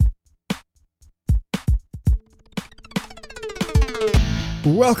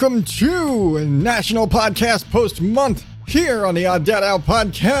Welcome to National Podcast Post Month here on the Odd Dad Out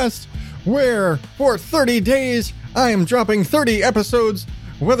Podcast, where for 30 days I am dropping 30 episodes.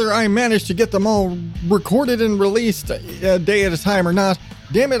 Whether I manage to get them all recorded and released a day at a time or not,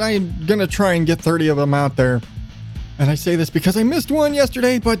 damn it, I'm gonna try and get 30 of them out there. And I say this because I missed one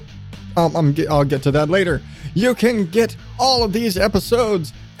yesterday, but I'll get to that later. You can get all of these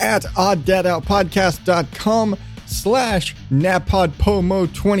episodes at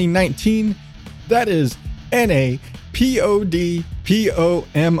oddadoutpodcast.com/NAPODPOMO 2019. That is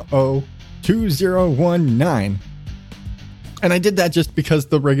NAPODPOMO 2019. And I did that just because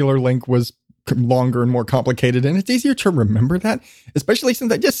the regular link was longer and more complicated, and it's easier to remember that, especially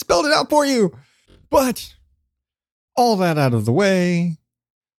since I just spelled it out for you. But all that out of the way.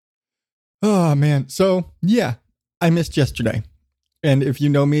 Oh, man. So, yeah, I missed yesterday. And if you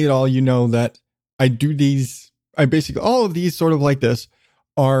know me at all, you know that I do these, all of these sort of like this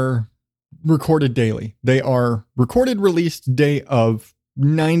are recorded daily. They are recorded, released day of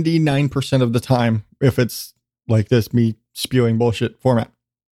 99% of the time, if it's like this, me spewing bullshit format.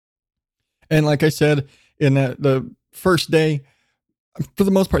 And like I said, in the first day, for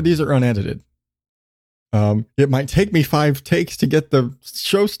the most part, these are unedited. It might take me 5 takes to get the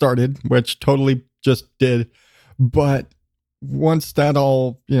show started, which totally just did. But once that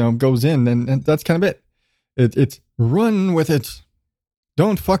all, goes in, then that's kind of it. It's run with it.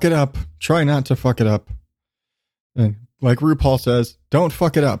 Don't fuck it up. Try not to fuck it up. And like RuPaul says, don't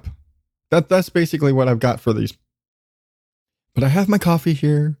fuck it up. That's basically what I've got for these. But I have my coffee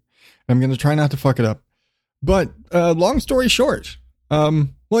here. I'm going to try not to fuck it up. But long story short,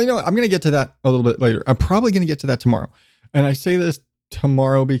 I'm going to get to that a little bit later. I'm probably going to get to that tomorrow. And I say this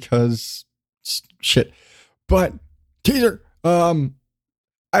tomorrow because But teaser,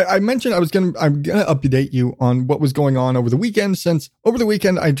 I mentioned I'm going to update you on what was going on over the weekend, since over the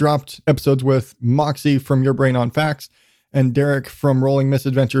weekend I dropped episodes with Moxie from Your Brain on Facts and Derek from Rolling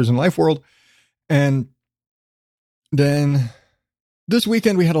Misadventures in Life World. And then this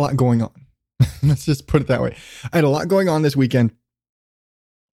weekend we had a lot going on. Let's just put it that way. I had a lot going on this weekend.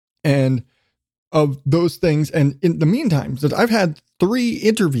 And of those things, and in the meantime, that I've had 3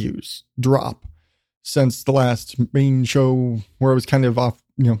 interviews drop since the last main show where I was kind of off,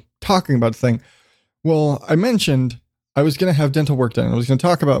 talking about the thing. Well, I mentioned I was going to have dental work done. I was going to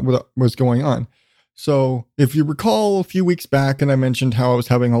talk about what was going on. So if you recall a few weeks back, and I mentioned how I was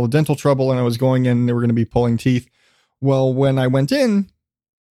having all the dental trouble and I was going in and they were going to be pulling teeth. Well, when I went in,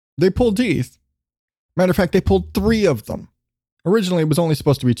 they pulled teeth. Matter of fact, they pulled 3 of them. Originally, it was only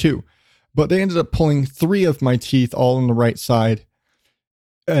supposed to be 2, but they ended up pulling 3 of my teeth all on the right side.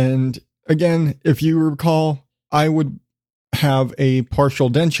 And again, if you recall, I would have a partial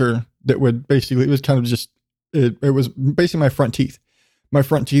denture that would basically, it was kind of just, it was basically my front teeth. My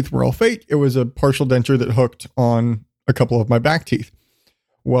front teeth were all fake. It was a partial denture that hooked on a couple of my back teeth.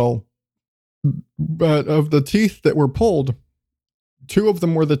 Well, but of the teeth that were pulled, 2 of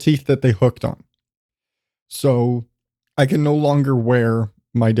them were the teeth that they hooked on. So I can no longer wear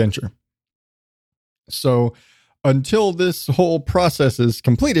my denture. So until this whole process is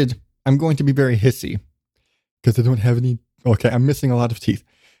completed, I'm going to be very hissy because I don't have any. Okay, I'm missing a lot of teeth.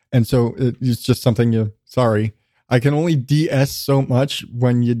 And so it's just something sorry. I can only DS so much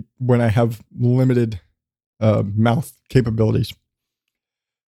when I have limited mouth capabilities.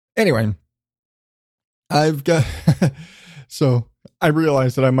 Anyway, I've got, so I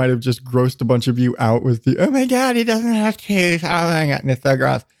realized that I might have just grossed a bunch of you out with the, oh my God, he doesn't have teeth. Oh my God, and it's so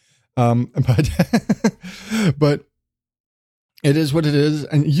gross. But it is what it is.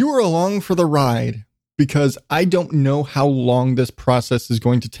 And you are along for the ride because I don't know how long this process is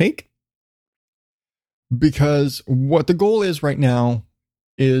going to take. Because what the goal is right now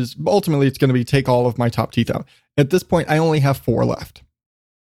is ultimately it's going to be take all of my top teeth out. At this point, I only have 4 left.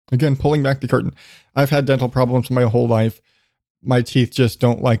 Again, pulling back the curtain. I've had dental problems my whole life. My teeth just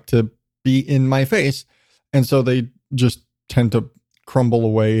don't like to be in my face. And so they just tend to crumble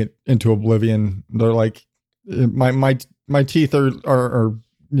away into oblivion. They're like, my teeth are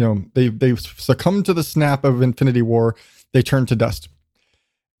they've succumbed to the snap of Infinity War. They turn to dust.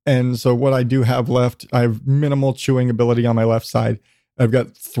 And so what I do have left, I have minimal chewing ability on my left side. I've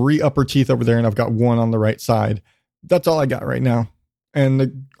got 3 upper teeth over there and I've got 1 on the right side. That's all I got right now.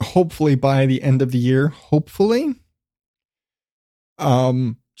 And hopefully by the end of the year,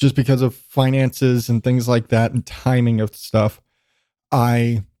 just because of finances and things like that and timing of stuff,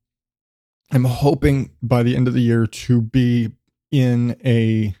 I am hoping by the end of the year to be in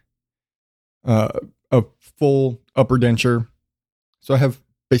a full upper denture. So I have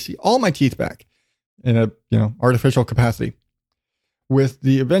basically all my teeth back in a, artificial capacity, with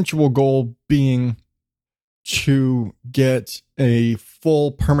the eventual goal being to get a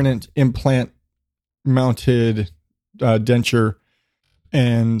full permanent implant mounted denture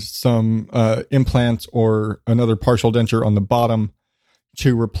and some implants or another partial denture on the bottom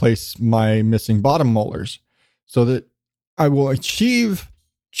to replace my missing bottom molars, so that I will achieve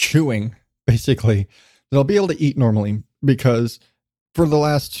chewing, basically, that I'll be able to eat normally. Because for the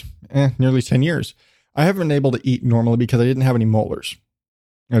last nearly 10 years, I haven't been able to eat normally because I didn't have any molars.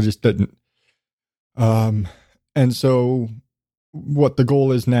 I just didn't. And so what the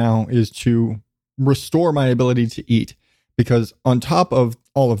goal is now is to restore my ability to eat, because on top of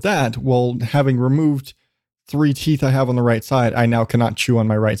all of that, well, having removed 3 teeth I have on the right side, I now cannot chew on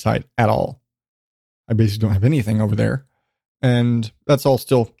my right side at all. I basically don't have anything over there. And that's all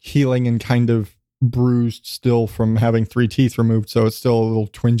still healing and kind of bruised still from having 3 teeth removed. So it's still a little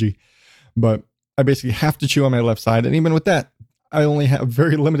twingy, but I basically have to chew on my left side. And even with that, I only have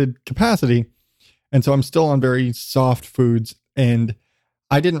very limited capacity. And so I'm still on very soft foods. And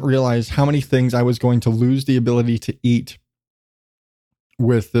I didn't realize how many things I was going to lose the ability to eat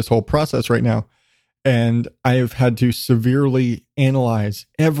with this whole process right now. And I have had to severely analyze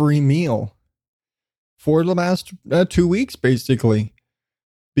every meal for the last 2 weeks, basically,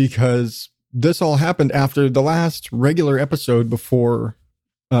 because this all happened after the last regular episode before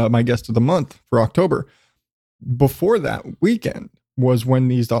my guest of the month for October. Before that weekend was when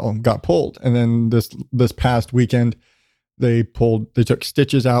these all got pulled. And then this past weekend, they took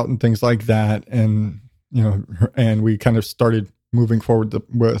stitches out and things like that. And, and we kind of started moving forward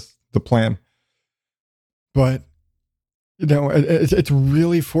with the plan. But, it's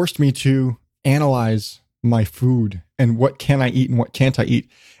really forced me to analyze my food and what can I eat and what can't I eat.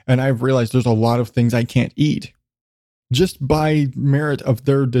 And I've realized there's a lot of things I can't eat just by merit of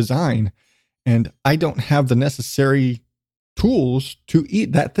their design. And I don't have the necessary tools to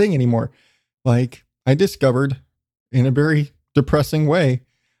eat that thing anymore. Like I discovered in a very depressing way,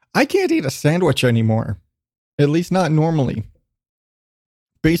 I can't eat a sandwich anymore, at least not normally.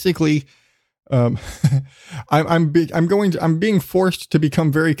 Basically, I'm being forced to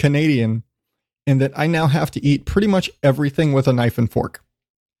become very Canadian in that I now have to eat pretty much everything with a knife and fork,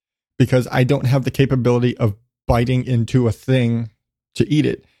 because I don't have the capability of biting into a thing to eat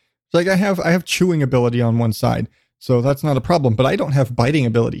it. It's like I have chewing ability on one side, so that's not a problem, but I don't have biting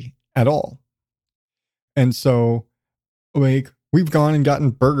ability at all. And so, like, we've gone and gotten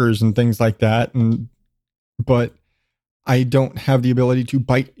burgers and things like that, but I don't have the ability to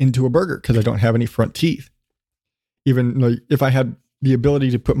bite into a burger because I don't have any front teeth. Even like if I had the ability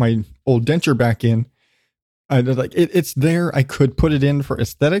to put my old denture back in, it's there. I could put it in for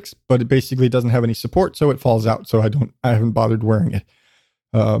aesthetics, but it basically doesn't have any support, so it falls out. So I haven't bothered wearing it.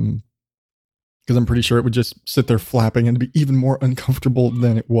 Because I'm pretty sure it would just sit there flapping and be even more uncomfortable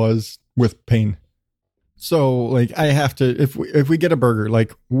than it was with pain. So like I have to, if we get a burger,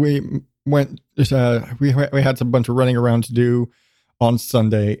 like we went, we had some bunch of running around to do on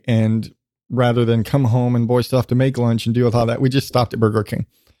Sunday, and rather than come home and boy stuff to make lunch and deal with all that, we just stopped at Burger King.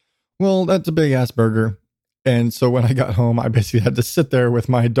 Well, that's a big ass burger. And so when I got home, I basically had to sit there with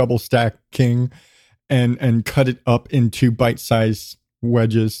my double stack king and cut it up into bite-sized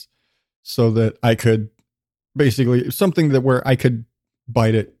wedges so that I could basically something that where I could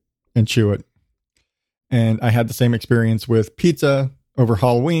bite it and chew it. And I had the same experience with pizza over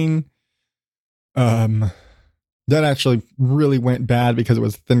Halloween. That actually really went bad because it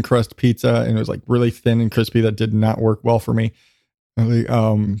was thin crust pizza and it was like really thin and crispy. That did not work well for me.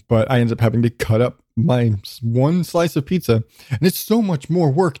 But I ended up having to cut up my one slice of pizza, and it's so much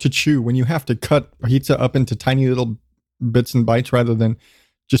more work to chew when you have to cut pizza up into tiny little bits and bites rather than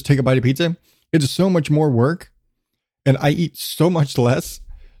just take a bite of pizza. It is so much more work, and I eat so much less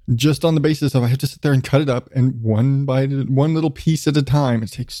just on the basis of I have to sit there and cut it up and one little piece at a time.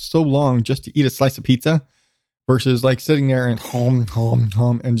 It takes so long just to eat a slice of pizza versus like sitting there and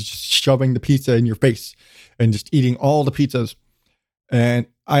hum and just shoving the pizza in your face and just eating all the pizzas. And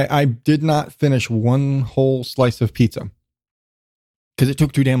I did not finish one whole slice of pizza because it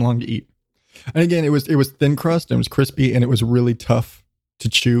took too damn long to eat. And again, it was thin crust and it was crispy and it was really tough to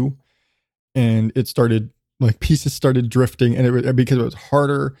chew. And it started like pieces started drifting, and because it was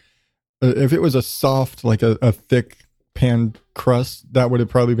harder. If it was a soft, like a thick pan crust, that would have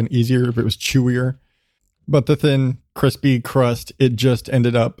probably been easier if it was chewier. But the thin, crispy crust, it just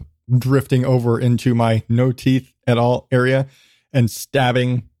ended up drifting over into my no teeth at all area and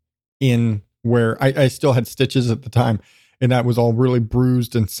stabbing in where I still had stitches at the time. And that was all really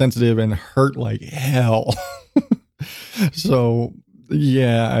bruised and sensitive and hurt like hell. So,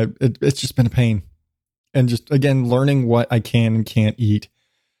 yeah, it's just been a pain. and just, again, learning what I can and can't eat,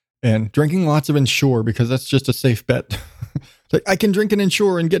 and drinking lots of Ensure because that's just a safe bet. Like, I can drink an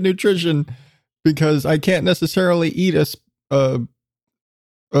Ensure and get nutrition because I can't necessarily eat a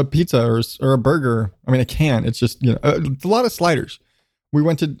pizza or a burger. I mean, I can. It's just, a lot of sliders. We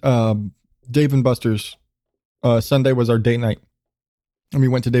went to Dave & Buster's. Sunday was our date night. And we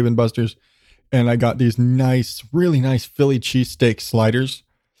went to Dave & Buster's, and I got these really nice Philly cheesesteak sliders.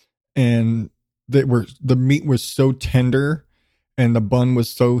 And the meat was so tender and the bun was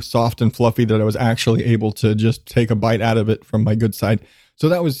so soft and fluffy that I was actually able to just take a bite out of it from my good side. So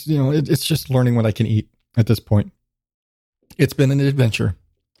that was, it's just learning what I can eat at this point. It's been an adventure.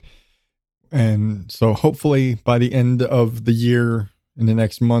 And so hopefully by the end of the year, in the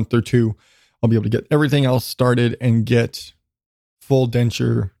next month or two, I'll be able to get everything else started and get full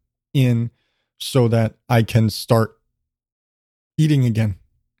denture in so that I can start eating again.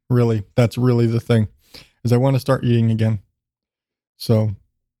 Really, that's really the thing, is I want to start eating again. So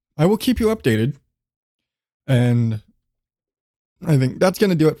I will keep you updated. And I think that's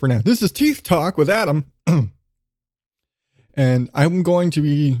going to do it for now. This is Teeth Talk with Adam. And I'm going to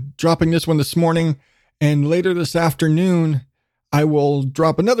be dropping this one this morning. And later this afternoon, I will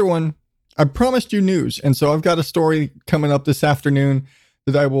drop another one. I promised you news. And so I've got a story coming up this afternoon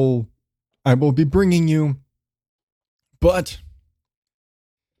that I will be bringing you. But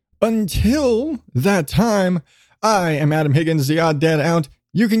until that time, I am Adam Higgins, the Odd Dad Out.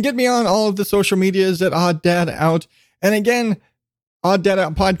 You can get me on all of the social medias at Odd Dad Out. And again,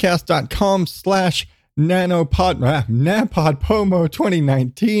 odddadaoutpodcast.com/NAPODPOMO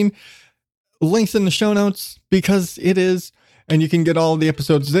 2019. Links in the show notes because it is. And you can get all of the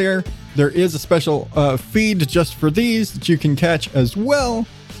episodes there. There is a special feed just for these that you can catch as well.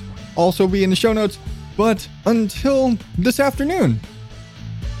 Also be in the show notes. But until this afternoon,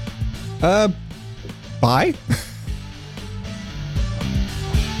 bye.